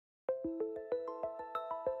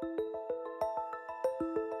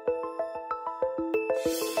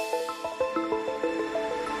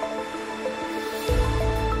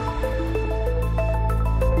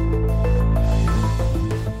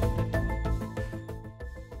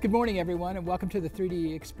Good morning, everyone, and welcome to the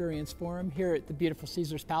 3D Experience Forum here at the beautiful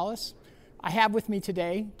Caesars Palace. I have with me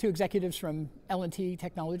today two executives from L&T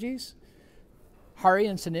Technologies, Hari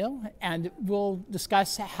and Sunil, and we'll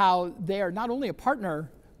discuss how they are not only a partner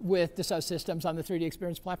with Dassault Systèmes on the 3D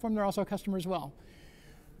Experience platform, they're also a customer as well.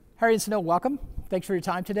 Hari and Sunil, welcome. Thanks for your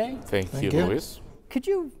time today. Thank you, Louis. Could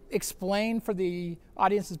you explain for the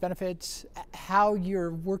audience's benefits how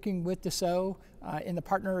you're working with Dassault in the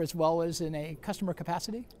partner as well as in a customer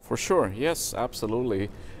capacity? For sure, yes, absolutely.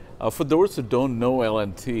 For those who don't know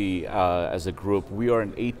L&T as a group, we are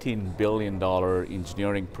an $18 billion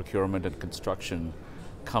engineering, procurement, and construction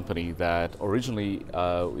company that originally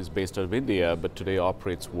is based out of India, but today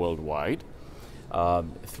operates worldwide.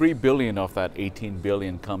 $3 billion of that $18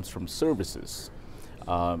 billion comes from services.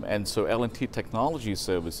 And so L&T Technology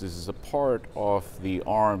Services is a part of the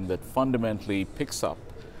arm that fundamentally picks up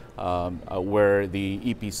where the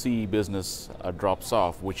EPC business drops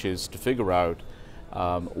off, which is to figure out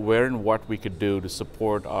where and what we could do to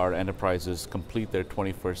support our enterprises complete their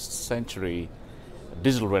 21st century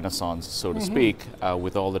digital renaissance, so to speak,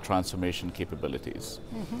 with all the transformation capabilities.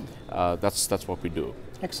 That's what we do.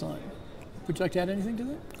 Excellent. Would you like to add anything to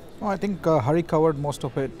that? Well, I think Hari covered most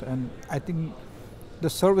of it, and I think the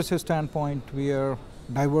services standpoint, we are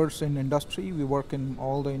diverse in industry. We work in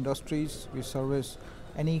all the industries. We service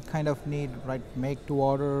any kind of need, right? Make to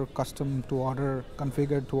order, custom to order,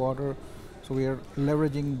 configured to order. So we are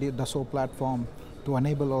leveraging the Dassault platform to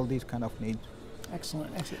enable all these kind of needs.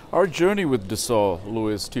 Excellent, excellent. Our journey with Dassault,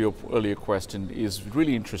 Louis, to your earlier question, is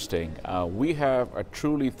really interesting. We have a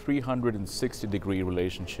truly 360-degree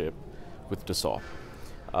relationship with Dassault.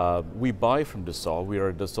 We buy from Dassault. We are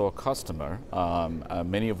a Dassault customer.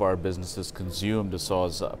 Many of our businesses consume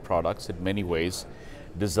Dassault's products in many ways,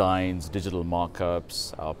 designs, digital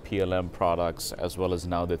mock-ups, PLM products, as well as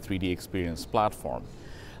now the 3D Experience platform.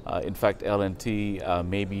 In fact, L&T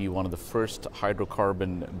may be one of the first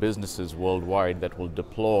hydrocarbon businesses worldwide that will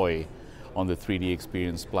deploy on the 3D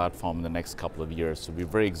Experience platform in the next couple of years, so we're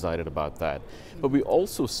very excited about that. But we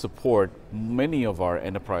also support many of our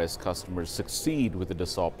enterprise customers succeed with the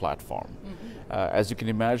Dassault platform. As you can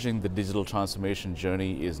imagine, the digital transformation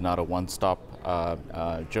journey is not a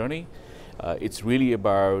one-stop journey. It's really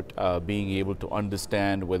about being able to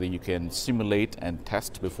understand whether you can simulate and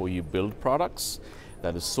test before you build products.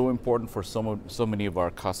 That is so important for so many of our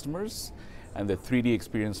customers. And the 3D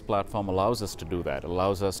Experience platform allows us to do that. It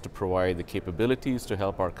allows us to provide the capabilities to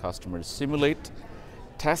help our customers simulate,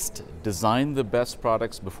 test, design the best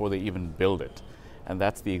products before they even build it. And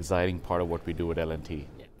that's the exciting part of what we do at L&T.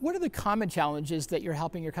 What are the common challenges that you're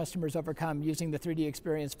helping your customers overcome using the 3D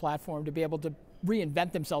Experience platform to be able to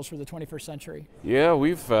reinvent themselves for the 21st century? Yeah,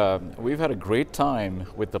 we've had a great time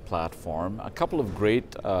with the platform. A couple of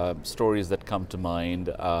great stories that come to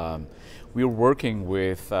mind. We're working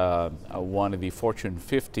with one of the Fortune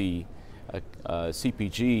 50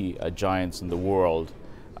 CPG giants in the world,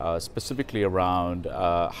 specifically around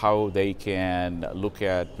how they can look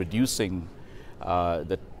at reducing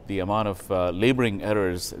the amount of labeling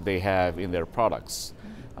errors they have in their products.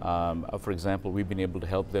 For example, we've been able to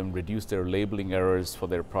help them reduce their labeling errors for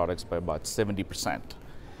their products by about 70%,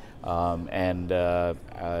 and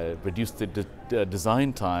reduce the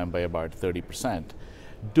design time by about 30%.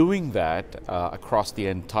 Doing that across the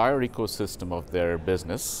entire ecosystem of their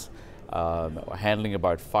business, handling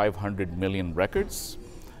about 500 million records,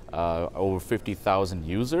 over 50,000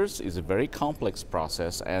 users is a very complex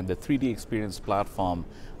process, and the 3D Experience platform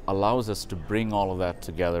allows us to bring all of that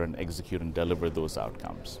together and execute and deliver those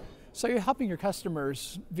outcomes. So you're helping your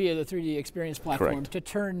customers via the 3D Experience platform Correct. to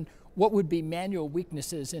turn what would be manual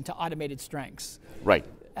weaknesses into automated strengths. Right.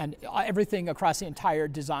 And everything across the entire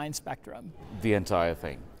design spectrum. The entire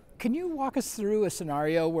thing. Can you walk us through a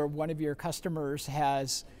scenario where one of your customers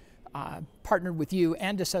has partnered with you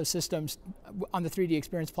and Dassault Systèmes on the 3D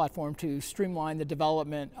Experience platform to streamline the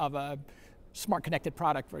development of a smart connected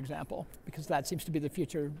product, for example, because that seems to be the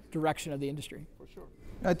future direction of the industry? For sure.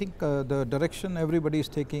 I think the direction everybody is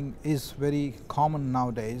taking is very common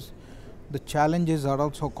nowadays. The challenges are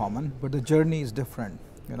also common, but the journey is different.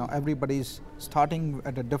 You know, everybody's starting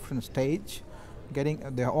at a different stage.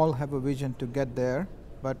 They all have a vision to get there,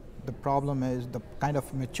 but the problem is the kind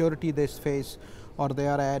of maturity they face or they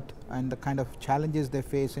are at, and the kind of challenges they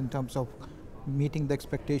face in terms of meeting the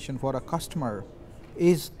expectation for a customer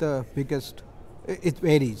is the biggest. It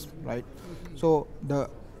varies, right? So the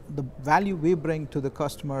value we bring to the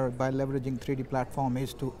customer by leveraging 3D platform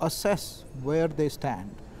is to assess where they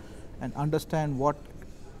stand and understand what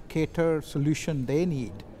cater solution they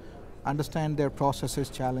need, understand their processes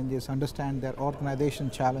challenges, understand their organization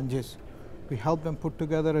challenges, We help them put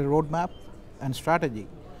together a roadmap and strategy,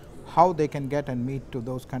 how they can get and meet to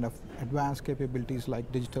those kind of advanced capabilities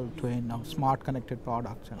like digital twin or smart connected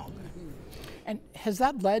products and all that. And has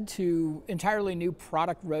that led to entirely new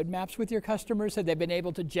product roadmaps with your customers? Have they been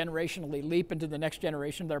able to generationally leap into the next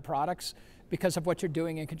generation of their products because of what you're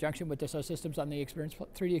doing in conjunction with Dassault Systems on the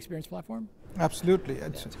 3D Experience platform? Absolutely.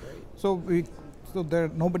 That's great. So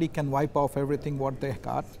nobody can wipe off everything what they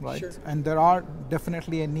got, right? Sure. And there are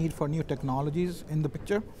definitely a need for new technologies in the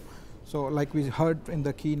picture. So like we heard in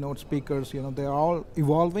the keynote speakers, they're all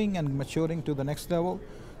evolving and maturing to the next level.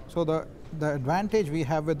 So the advantage we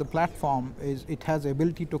have with the platform is it has the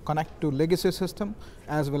ability to connect to legacy system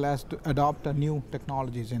as well as to adopt new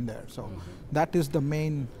technologies in there. So that is the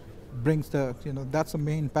main, that's the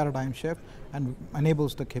main paradigm shift and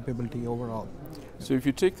enables the capability overall. So if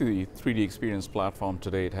you take the 3D Experience platform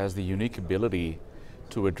today, it has the unique ability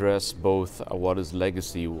to address both what is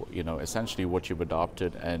legacy, essentially what you've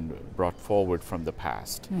adopted and brought forward from the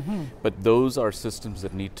past. But those are systems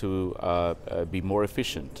that need to be more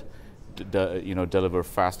efficient, deliver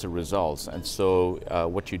faster results. And so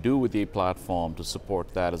what you do with the platform to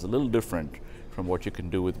support that is a little different from what you can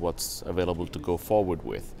do with what's available to go forward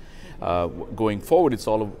with. Going forward, it's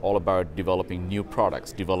all about developing new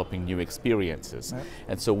products, developing new experiences. Right.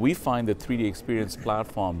 And so we find the 3D Experience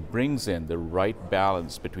platform brings in the right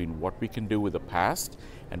balance between what we can do with the past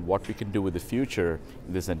and what we can do with the future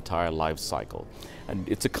in this entire life cycle. And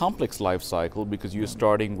it's a complex life cycle because you're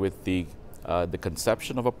starting with the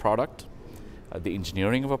conception of a product, the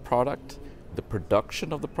engineering of a product, the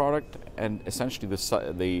production of the product, and essentially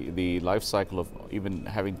the life cycle of even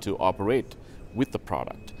having to operate with the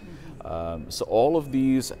product. So all of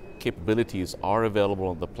these capabilities are available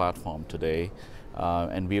on the platform today,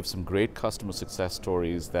 and we have some great customer success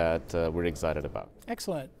stories that we're excited about.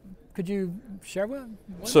 Excellent. Could you share one?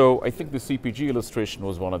 So I think the CPG illustration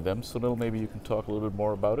was one of them. Sunil, maybe you can talk a little bit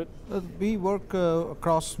more about it? We work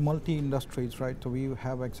across multi-industries, right? So we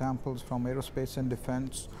have examples from aerospace and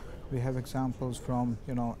defense. We have examples from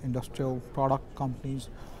industrial product companies.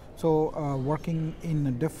 So working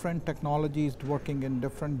in different technologies, working in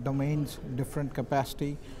different domains, different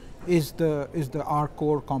capacity is our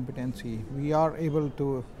core competency. We are able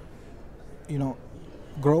to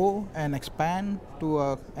grow and expand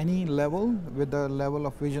to any level with the level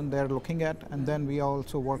of vision they're looking at, and then we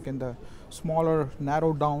also work in the smaller,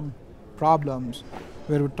 narrowed down problems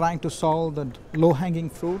where we're trying to solve the low-hanging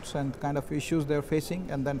fruits and kind of issues they're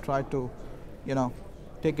facing, and then try to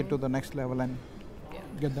take it to the next level and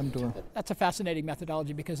get them to That's a fascinating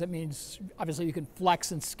methodology because it means obviously you can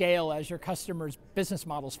flex and scale as your customers' business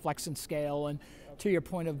models flex and scale. And to your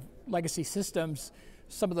point of legacy systems,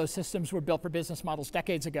 some of those systems were built for business models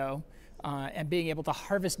decades ago, and being able to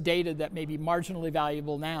harvest data that may be marginally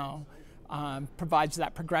valuable now provides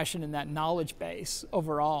that progression and that knowledge base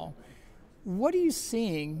overall. What are you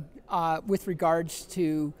seeing with regards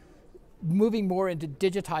to moving more into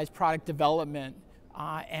digitized product development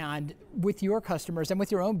and with your customers and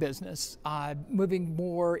with your own business, moving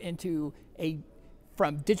more into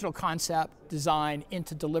from digital concept design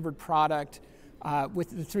into delivered product with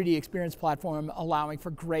the 3D Experience platform allowing for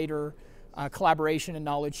greater collaboration and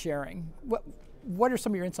knowledge sharing? What are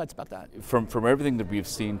some of your insights about that? From everything that we've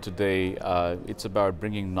seen today, it's about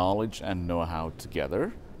bringing knowledge and know-how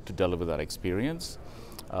together to deliver that experience.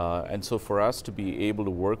 And so for us to be able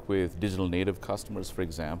to work with digital native customers, for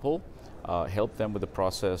example, help them with the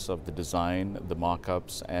process of the design, the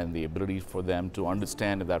mock-ups, and the ability for them to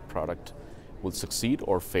understand if that product will succeed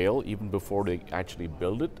or fail even before they actually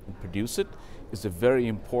build it and produce it is a very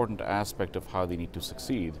important aspect of how they need to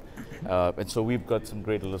succeed. And so we've got some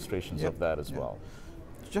great illustrations of that as well.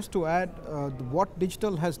 Just to add, what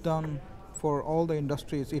digital has done for all the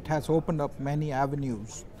industries, it has opened up many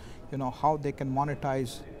avenues, how they can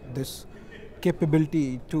monetize this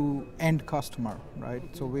capability to end customer, right?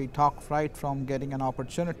 So we talk right from getting an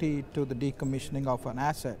opportunity to the decommissioning of an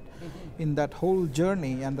asset. In that whole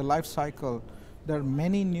journey and the life cycle, there are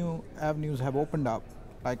many new avenues have opened up.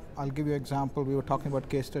 Like, I'll give you an example. We were talking about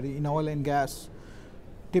case study in oil and gas.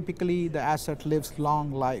 Typically, the asset lives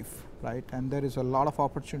long life, right? And there is a lot of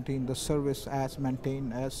opportunity in the service as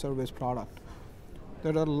maintained as service product.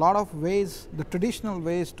 There are a lot of ways, the traditional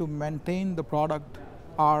ways to maintain the product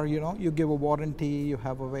are, you give a warranty, you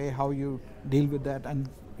have a way how you deal with that, and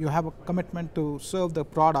you have a commitment to serve the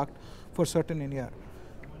product for certain year.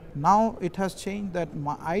 Now it has changed that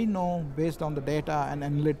I know based on the data and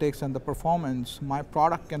analytics and the performance, my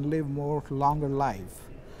product can live longer life.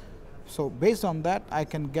 So based on that, I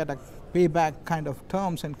can get a payback kind of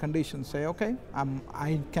terms and conditions, say, okay,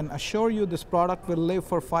 I can assure you this product will live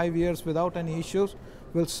for 5 years without any issues,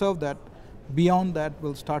 we'll serve that. Beyond that,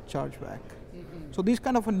 we'll start chargeback. So these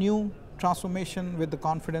kind of a new transformation with the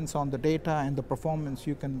confidence on the data and the performance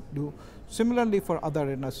you can do. Similarly for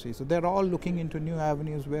other industries. So they're all looking into new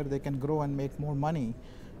avenues where they can grow and make more money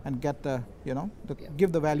and get the,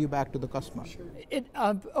 give the value back to the customer. Sure. It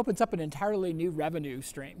opens up an entirely new revenue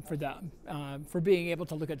stream for them, for being able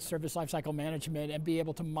to look at service lifecycle management and be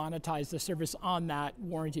able to monetize the service on that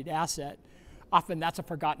warranted asset. Often that's a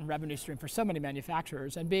forgotten revenue stream for so many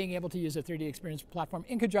manufacturers, and being able to use a 3DEXPERIENCE platform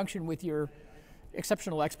in conjunction with your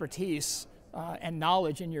exceptional expertise and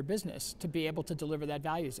knowledge in your business to be able to deliver that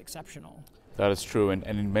value is exceptional. That is true, and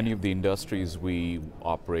in many of the industries we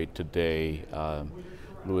operate today,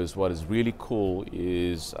 Louis, what is really cool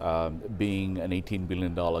is being an $18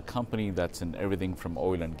 billion company that's in everything from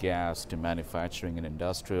oil and gas to manufacturing and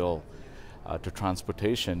industrial to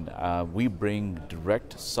transportation. We bring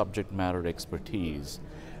direct subject matter expertise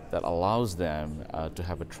that allows them to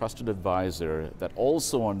have a trusted advisor that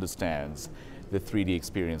also understands the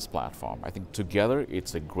 3DEXPERIENCE platform. I think together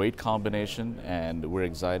it's a great combination, and we're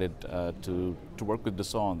excited to work with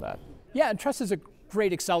Dassault on that. Yeah, and trust is a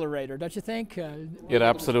great accelerator, don't you think? It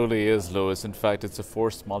absolutely is, Louis. In fact, it's a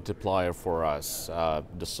force multiplier for us,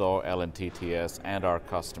 Dassault, L&T TS, and our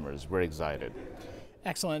customers. We're excited.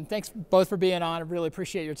 Excellent. Thanks both for being on. I really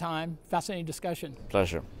appreciate your time. Fascinating discussion.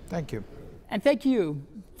 Pleasure. Thank you. And thank you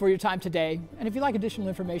for your time today. And if you'd like additional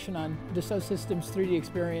information on Dassault Systems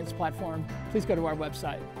 3DEXPERIENCE platform, please go to our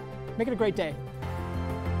website. Make it a great day.